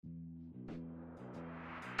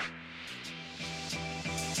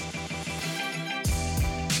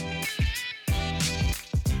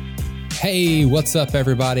Hey, what's up,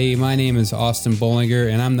 everybody? My name is Austin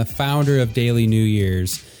Bollinger, and I'm the founder of Daily New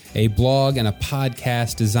Year's, a blog and a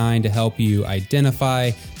podcast designed to help you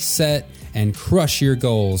identify, set, and crush your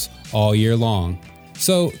goals all year long.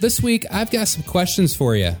 So this week, I've got some questions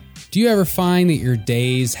for you. Do you ever find that your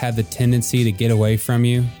days have the tendency to get away from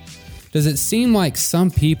you? Does it seem like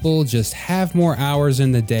some people just have more hours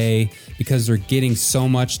in the day because they're getting so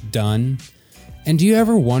much done? And do you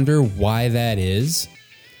ever wonder why that is?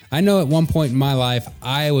 I know at one point in my life,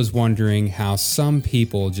 I was wondering how some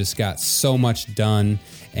people just got so much done,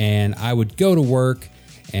 and I would go to work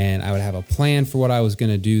and I would have a plan for what I was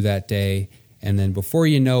going to do that day. And then before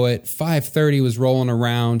you know it, 5:30 was rolling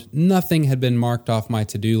around, nothing had been marked off my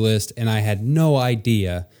to-do list, and I had no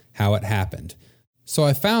idea how it happened. So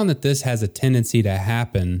I found that this has a tendency to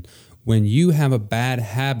happen when you have a bad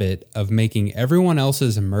habit of making everyone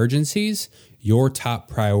else's emergencies your top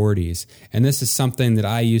priorities. And this is something that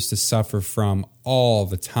I used to suffer from all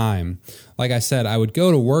the time. Like I said, I would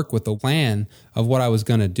go to work with a plan of what I was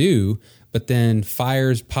going to do, but then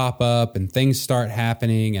fires pop up and things start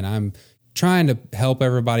happening, and I'm trying to help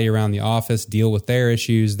everybody around the office deal with their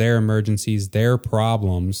issues, their emergencies, their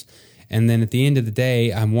problems. And then at the end of the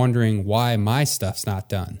day, I'm wondering why my stuff's not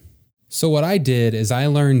done. So what I did is I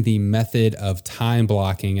learned the method of time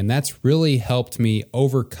blocking, and that's really helped me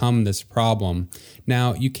overcome this problem.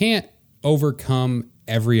 Now, you can't overcome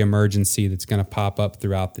every emergency that's going to pop up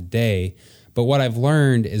throughout the day, but what I've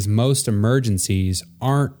learned is most emergencies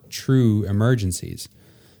aren't true emergencies.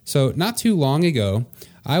 So not too long ago,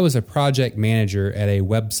 I was a project manager at a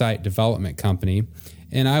website development company,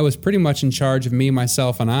 and I was pretty much in charge of me,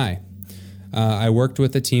 myself, and I. I worked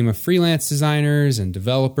with a team of freelance designers and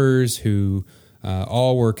developers who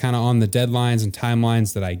all were kind of on the deadlines and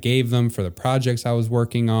timelines that I gave them for the projects I was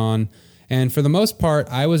working on. And for the most part,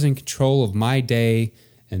 I was in control of my day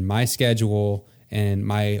and my schedule and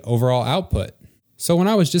my overall output. So when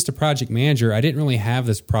I was just a project manager, I didn't really have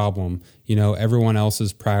this problem, everyone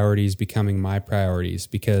else's priorities becoming my priorities,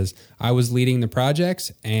 because I was leading the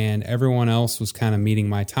projects and everyone else was kind of meeting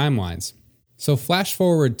my timelines. So flash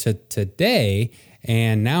forward to today,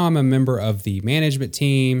 and now I'm a member of the management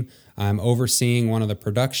team. I'm overseeing one of the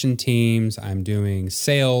production teams. I'm doing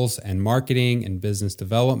sales and marketing and business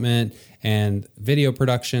development and video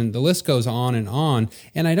production. The list goes on.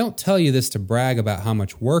 And I don't tell you this to brag about how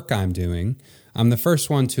much work I'm doing. I'm the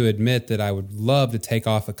first one to admit that I would love to take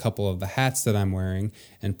off a couple of the hats that I'm wearing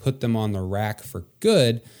and put them on the rack for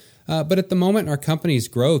good. But at the moment in our company's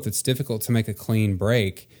growth, it's difficult to make a clean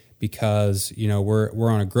break, because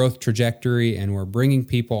we're on a growth trajectory and we're bringing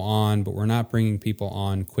people on, but we're not bringing people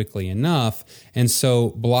on quickly enough. And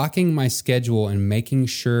so blocking my schedule and making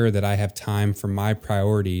sure that I have time for my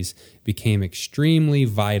priorities became extremely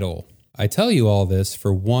vital. I tell you all this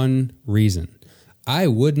for one reason. I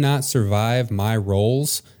would not survive my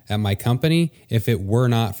roles at my company if it were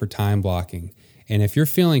not for time blocking. And if you're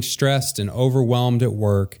feeling stressed and overwhelmed at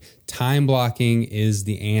work, time blocking is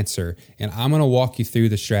the answer. And I'm going to walk you through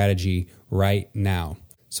the strategy right now.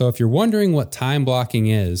 So if you're wondering what time blocking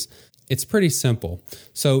is, it's pretty simple.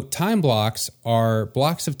 So time blocks are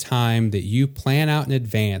blocks of time that you plan out in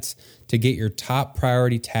advance to get your top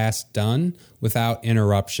priority tasks done without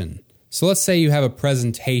interruption. So let's say you have a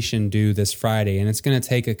presentation due this Friday and it's going to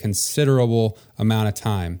take a considerable amount of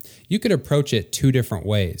time. You could approach it two different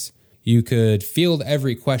ways. You could field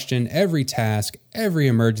every question, every task, every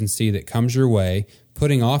emergency that comes your way,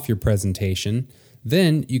 putting off your presentation.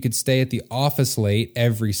 Then you could stay at the office late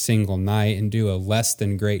every single night and do a less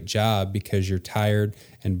than great job because you're tired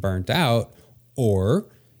and burnt out. Or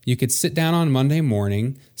you could sit down on Monday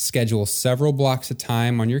morning, schedule several blocks of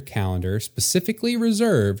time on your calendar specifically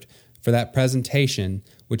reserved for that presentation,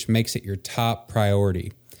 which makes it your top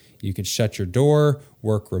priority. You could shut your door,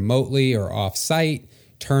 work remotely or off-site,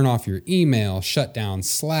 turn off your email, shut down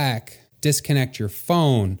Slack, disconnect your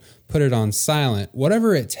phone, put it on silent,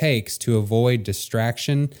 whatever it takes to avoid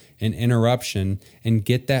distraction and interruption and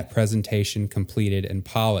get that presentation completed and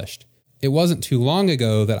polished. It wasn't too long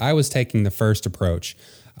ago that I was taking the first approach.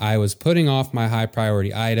 I was putting off my high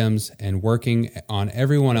priority items and working on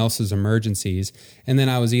everyone else's emergencies, and then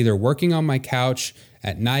I was either working on my couch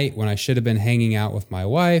at night when I should have been hanging out with my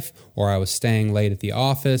wife, or I was staying late at the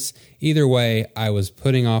office. Either way, I was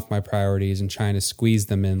putting off my priorities and trying to squeeze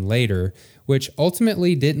them in later, which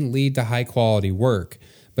ultimately didn't lead to high quality work.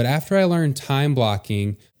 But after I learned time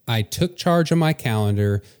blocking, I took charge of my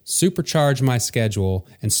calendar, supercharged my schedule,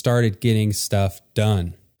 and started getting stuff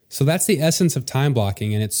done. So that's the essence of time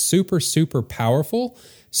blocking, and it's super, super powerful.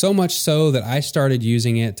 So much so that I started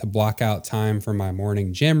using it to block out time for my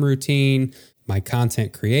morning gym routine, my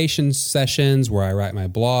content creation sessions where I write my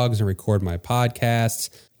blogs and record my podcasts.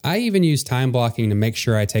 I even use time blocking to make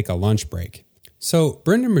sure I take a lunch break. So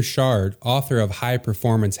Brendan Burchard, author of High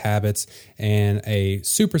Performance Habits and a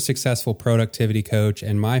super successful productivity coach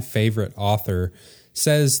and my favorite author,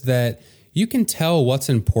 says that you can tell what's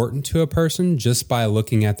important to a person just by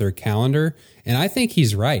looking at their calendar. And I think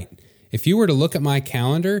he's right. If you were to look at my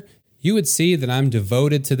calendar, you would see that I'm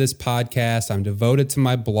devoted to this podcast. I'm devoted to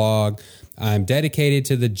my blog. I'm dedicated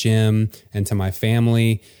to the gym and to my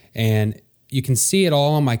family. And you can see it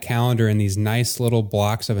all on my calendar in these nice little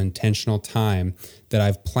blocks of intentional time that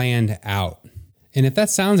I've planned out. And if that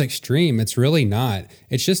sounds extreme, it's really not.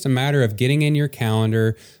 It's just a matter of getting in your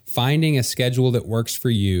calendar, finding a schedule that works for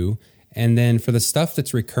you. And then for the stuff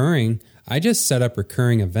that's recurring, I just set up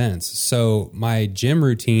recurring events. So my gym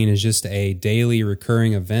routine is just a daily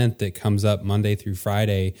recurring event that comes up Monday through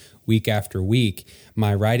Friday, week after week.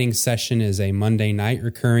 My writing session is a Monday night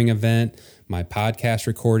recurring event. My podcast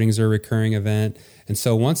recordings are a recurring event. And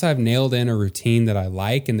so once I've nailed in a routine that I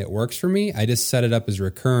like and that works for me, I just set it up as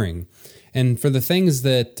recurring. And for the things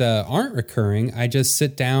that aren't recurring, I just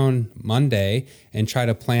sit down Monday and try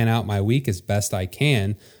to plan out my week as best I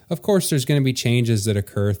can. Of course, there's going to be changes that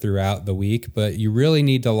occur throughout the week, but you really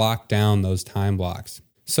need to lock down those time blocks.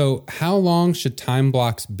 So how long should time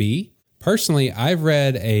blocks be? Personally, I've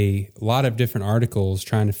read a lot of different articles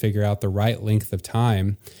trying to figure out the right length of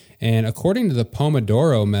time. And according to the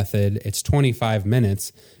Pomodoro method, it's 25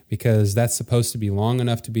 minutes because that's supposed to be long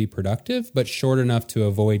enough to be productive, but short enough to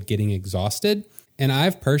avoid getting exhausted. And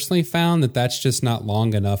I've personally found that that's just not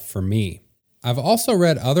long enough for me. I've also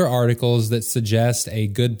read other articles that suggest a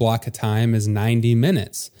good block of time is 90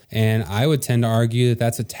 minutes. And I would tend to argue that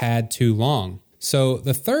that's a tad too long. So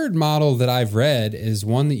the third model that I've read is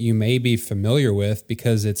one that you may be familiar with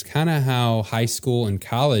because it's kind of how high school and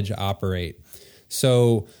college operate.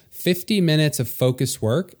 So 50 minutes of focused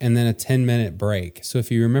work and then a 10-minute break. So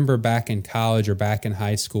if you remember back in college or back in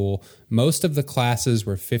high school, most of the classes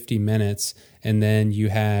were 50 minutes and then you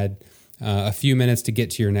had a few minutes to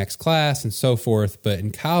get to your next class and so forth. But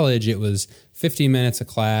in college, it was 50 minutes a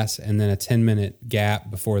class and then a 10-minute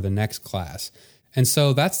gap before the next class. And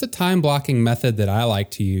so that's the time blocking method that I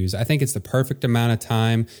like to use. I think it's the perfect amount of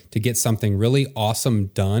time to get something really awesome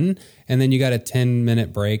done. And then you got a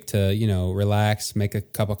 10-minute break to, relax, make a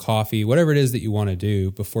cup of coffee, whatever it is that you want to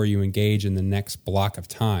do before you engage in the next block of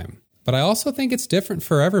time. But I also think it's different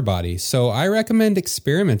for everybody. So I recommend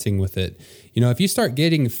experimenting with it. If you start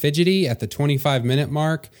getting fidgety at the 25-minute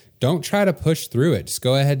mark, don't try to push through it. Just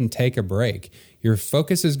go ahead and take a break. Your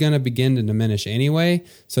focus is going to begin to diminish anyway,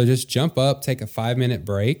 so just jump up, take a 5-minute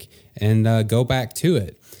break, and go back to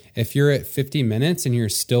it. If you're at 50 minutes and you're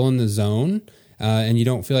still in the zone and you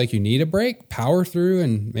don't feel like you need a break, power through,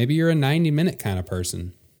 and maybe you're a 90-minute kind of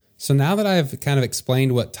person. So now that I've kind of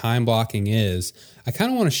explained what time blocking is, I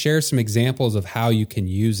kind of want to share some examples of how you can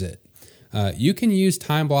use it. You can use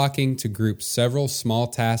time blocking to group several small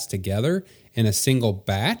tasks together in a single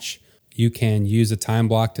batch. You can use a time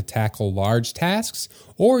block to tackle large tasks,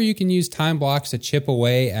 or you can use time blocks to chip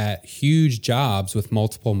away at huge jobs with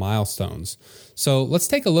multiple milestones. So let's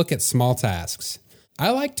take a look at small tasks. I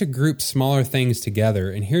like to group smaller things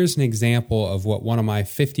together, and here's an example of what one of my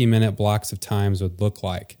 50-minute blocks of times would look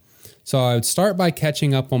like. So I would start by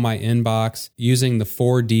catching up on my inbox using the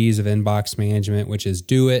 4 Ds of inbox management, which is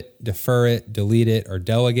do it, defer it, delete it, or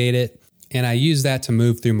delegate it. And I use that to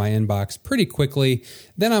move through my inbox pretty quickly.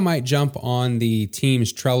 Then I might jump on the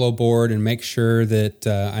team's Trello board and make sure that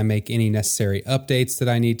I make any necessary updates that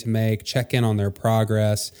I need to make, check in on their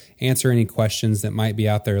progress, answer any questions that might be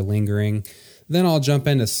out there lingering. Then I'll jump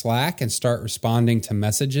into Slack and start responding to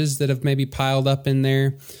messages that have maybe piled up in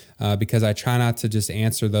there because I try not to just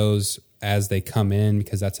answer those as they come in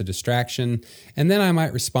because that's a distraction. And then I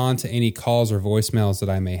might respond to any calls or voicemails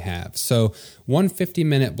that I may have. So one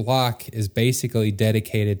 50-minute block is basically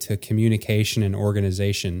dedicated to communication and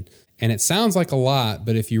organization. And it sounds like a lot,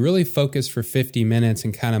 but if you really focus for 50 minutes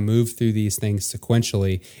and kind of move through these things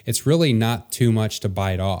sequentially, it's really not too much to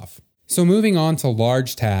bite off. So moving on to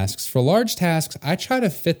large tasks. For large tasks, I try to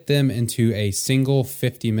fit them into a single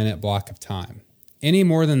 50-minute block of time. Any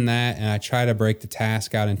more than that, and I try to break the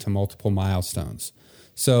task out into multiple milestones.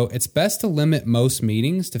 So it's best to limit most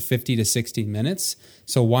meetings to 50 to 60 minutes.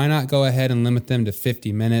 So why not go ahead and limit them to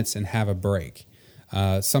 50 minutes and have a break?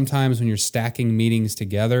 Sometimes when you're stacking meetings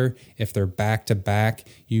together, if they're back to back,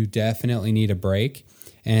 you definitely need a break.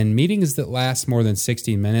 And meetings that last more than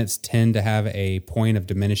 60 minutes tend to have a point of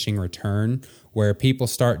diminishing return where people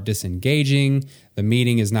start disengaging, the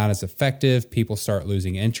meeting is not as effective, people start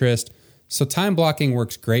losing interest. So time blocking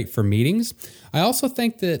works great for meetings. I also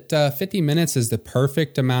think that 50 minutes is the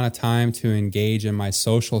perfect amount of time to engage in my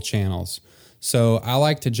social channels. So I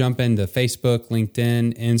like to jump into Facebook,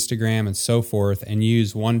 LinkedIn, Instagram, and so forth and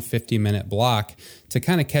use one 50-minute block to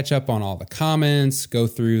kind of catch up on all the comments, go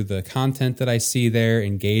through the content that I see there,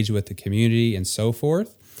 engage with the community, and so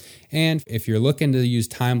forth. And if you're looking to use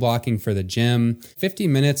time blocking for the gym, 50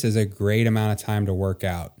 minutes is a great amount of time to work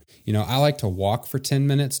out. I like to walk for 10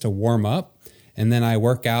 minutes to warm up, and then I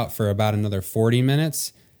work out for about another 40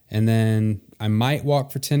 minutes, and then I might walk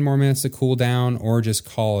for 10 more minutes to cool down or just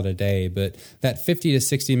call it a day. But that 50 to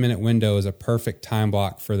 60 minute window is a perfect time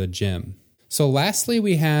block for the gym. So lastly,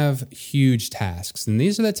 we have huge tasks, and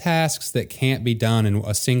these are the tasks that can't be done in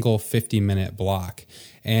a single 50-minute block.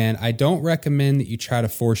 And I don't recommend that you try to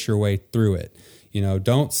force your way through it.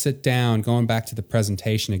 Don't sit down, going back to the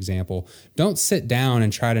presentation example, don't sit down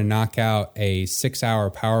and try to knock out a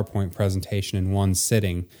 6-hour PowerPoint presentation in one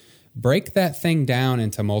sitting. Break that thing down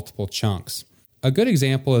into multiple chunks. A good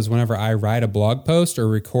example is whenever I write a blog post or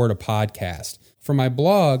record a podcast. For my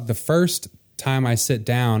blog, the first time I sit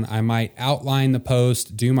down, I might outline the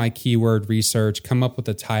post, do my keyword research, come up with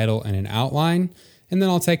a title and an outline, and then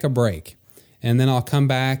I'll take a break. And then I'll come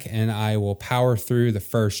back and I will power through the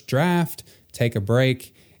first draft, take a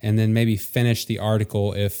break, and then maybe finish the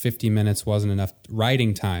article if 50 minutes wasn't enough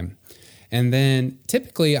writing time. And then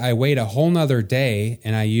typically I wait a whole nother day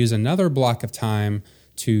and I use another block of time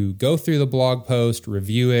to go through the blog post,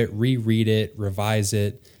 review it, reread it, revise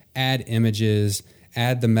it, add images,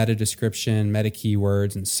 add the meta description, meta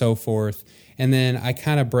keywords, and so forth. And then I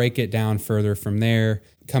kind of break it down further from there,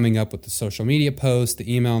 coming up with the social media post,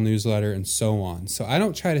 the email newsletter, and so on. So I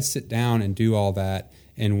don't try to sit down and do all that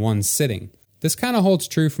in one sitting. This kind of holds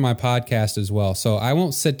true for my podcast as well. So I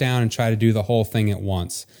won't sit down and try to do the whole thing at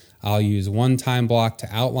once. I'll use one time block to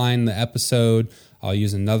outline the episode. I'll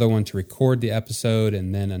use another one to record the episode,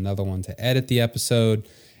 and then another one to edit the episode.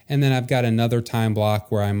 And then I've got another time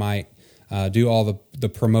block where I might do all the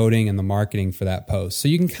promoting and the marketing for that post. So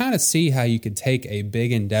you can kind of see how you could take a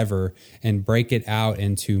big endeavor and break it out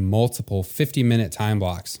into multiple 50-minute time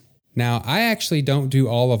blocks. Now, I actually don't do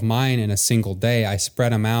all of mine in a single day. I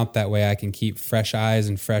spread them out. That way I can keep fresh eyes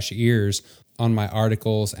and fresh ears on my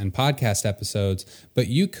articles and podcast episodes, but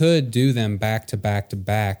you could do them back to back to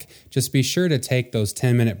back. Just be sure to take those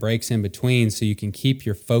 10-minute breaks in between so you can keep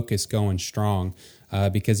your focus going strong.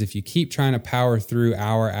 Because if you keep trying to power through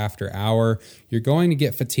hour after hour, you're going to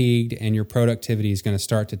get fatigued and your productivity is going to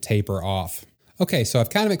start to taper off. Okay, so I've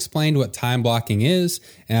kind of explained what time blocking is,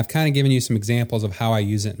 and I've kind of given you some examples of how I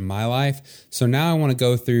use it in my life. So now I want to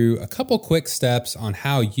go through a couple quick steps on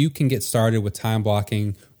how you can get started with time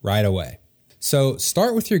blocking right away. So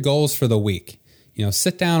start with your goals for the week.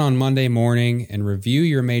 Sit down on Monday morning and review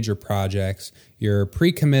your major projects, your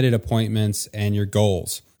pre-committed appointments, and your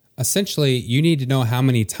goals. Essentially, you need to know how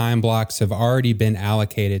many time blocks have already been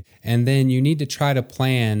allocated, and then you need to try to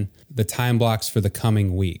plan the time blocks for the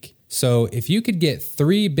coming week. So if you could get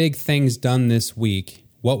 3 big things done this week,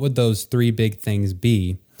 what would those 3 big things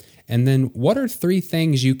be? And then what are 3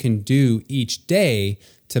 things you can do each day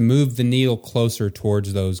to move the needle closer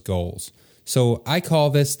towards those goals? So I call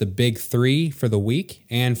this the big 3 for the week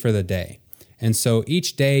and for the day. And so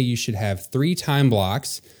each day you should have 3 time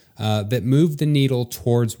blocks that move the needle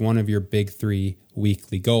towards one of your big 3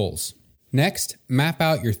 weekly goals. Next, map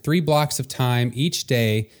out your 3 blocks of time each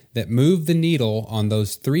day that move the needle on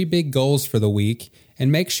those 3 big goals for the week,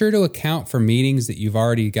 and make sure to account for meetings that you've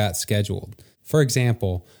already got scheduled. For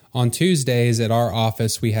example, on Tuesdays at our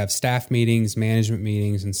office, we have staff meetings, management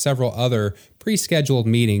meetings, and several other pre-scheduled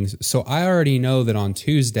meetings. So I already know that on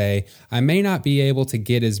Tuesday, I may not be able to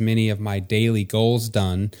get as many of my daily goals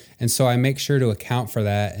done. And so I make sure to account for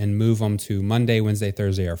that and move them to Monday, Wednesday,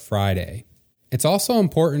 Thursday, or Friday. It's also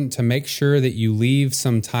important to make sure that you leave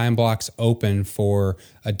some time blocks open for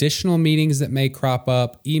additional meetings that may crop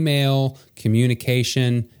up, email,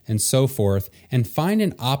 communication, and so forth, and find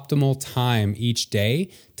an optimal time each day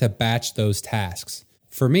to batch those tasks.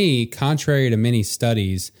 For me, contrary to many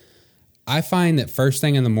studies, I find that first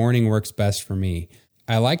thing in the morning works best for me.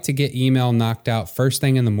 I like to get email knocked out first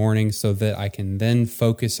thing in the morning so that I can then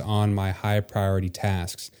focus on my high priority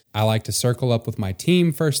tasks. I like to circle up with my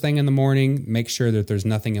team first thing in the morning, make sure that there's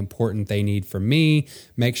nothing important they need from me,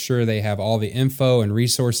 make sure they have all the info and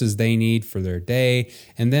resources they need for their day,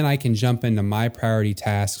 and then I can jump into my priority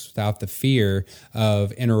tasks without the fear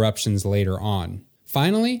of interruptions later on.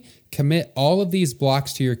 Finally, commit all of these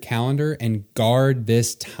blocks to your calendar and guard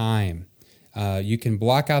this time. You can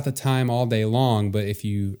block out the time all day long, but if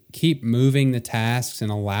you keep moving the tasks and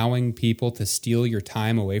allowing people to steal your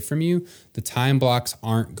time away from you, the time blocks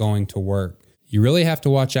aren't going to work. You really have to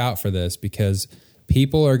watch out for this because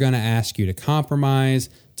people are going to ask you to compromise,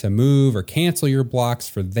 to move or cancel your blocks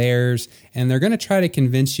for theirs, and they're going to try to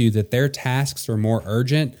convince you that their tasks are more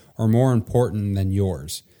urgent or more important than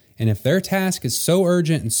yours. And if their task is so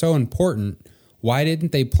urgent and so important, why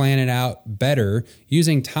didn't they plan it out better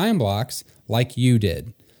using time blocks like you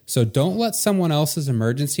did? So don't let someone else's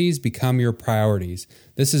emergencies become your priorities.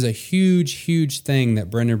 This is a huge, huge thing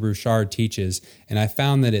that Brendon Burchard teaches, and I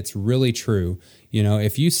found that it's really true. You know,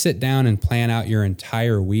 if you sit down and plan out your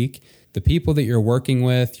entire week, the people that you're working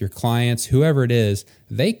with, your clients, whoever it is,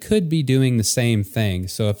 they could be doing the same thing.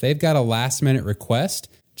 So if they've got a last-minute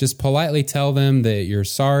request, just politely tell them that you're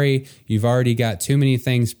sorry, you've already got too many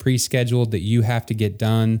things pre-scheduled that you have to get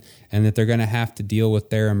done, and that they're going to have to deal with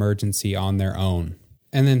their emergency on their own.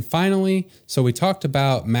 And then finally, so we talked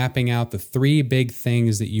about mapping out the 3 big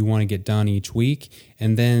things that you want to get done each week,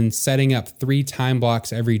 and then setting up 3 time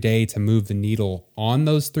blocks every day to move the needle on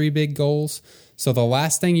those 3 big goals. So the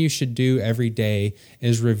last thing you should do every day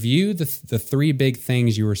is review the 3 big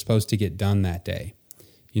things you were supposed to get done that day.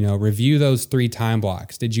 You know, review those 3 time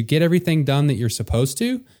blocks. Did you get everything done that you're supposed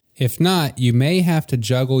to? If not, you may have to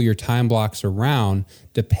juggle your time blocks around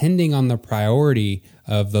depending on the priority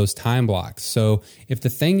of those time blocks. So if the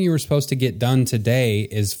thing you were supposed to get done today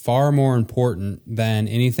is far more important than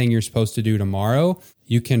anything you're supposed to do tomorrow,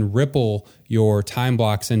 you can ripple your time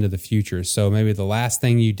blocks into the future. So maybe the last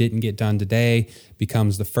thing you didn't get done today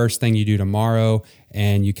becomes the first thing you do tomorrow,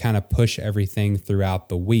 and you kind of push everything throughout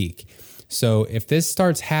the week. So if this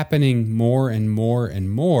starts happening more and more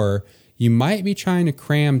and more, you might be trying to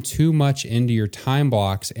cram too much into your time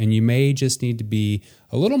blocks, and you may just need to be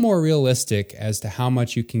a little more realistic as to how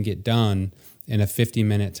much you can get done in a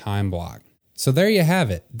 50-minute time block. So there you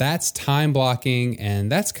have it. That's time blocking,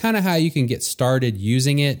 and that's kind of how you can get started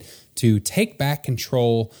using it to take back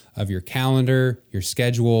control of your calendar, your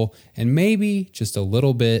schedule, and maybe just a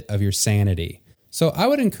little bit of your sanity. So I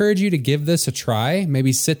would encourage you to give this a try.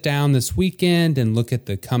 Maybe sit down this weekend and look at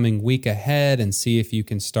the coming week ahead and see if you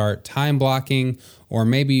can start time blocking, or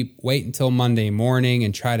maybe wait until Monday morning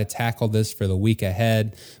and try to tackle this for the week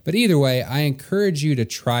ahead. But either way, I encourage you to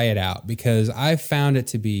try it out because I've found it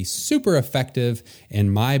to be super effective in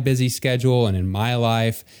my busy schedule and in my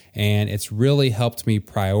life, and it's really helped me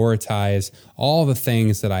prioritize all the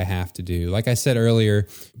things that I have to do. Like I said earlier,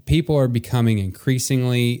 people are becoming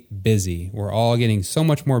increasingly busy. We're all getting so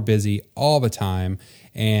much more busy all the time,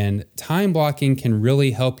 and time blocking can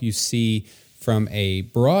really help you see from a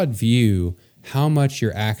broad view how much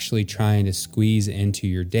you're actually trying to squeeze into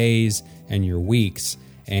your days and your weeks,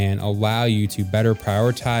 and allow you to better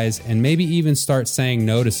prioritize and maybe even start saying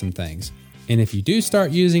no to some things. And if you do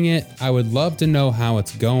start using it, I would love to know how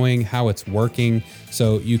it's going, how it's working.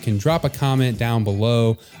 So you can drop a comment down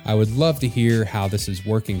below. I would love to hear how this is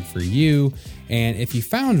working for you. And if you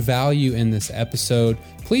found value in this episode,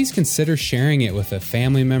 please consider sharing it with a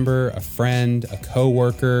family member, a friend, a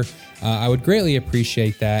coworker. I would greatly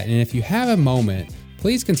appreciate that. And if you have a moment,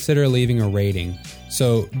 please consider leaving a rating.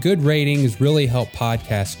 So good ratings really help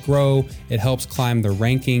podcasts grow. It helps climb the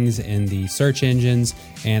rankings in the search engines.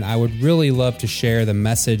 And I would really love to share the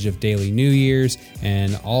message of Daily New Year's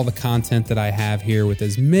and all the content that I have here with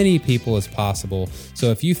as many people as possible. So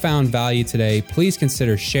if you found value today, please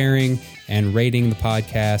consider sharing and rating the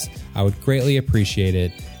podcast. I would greatly appreciate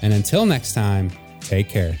it. And until next time, take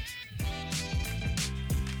care.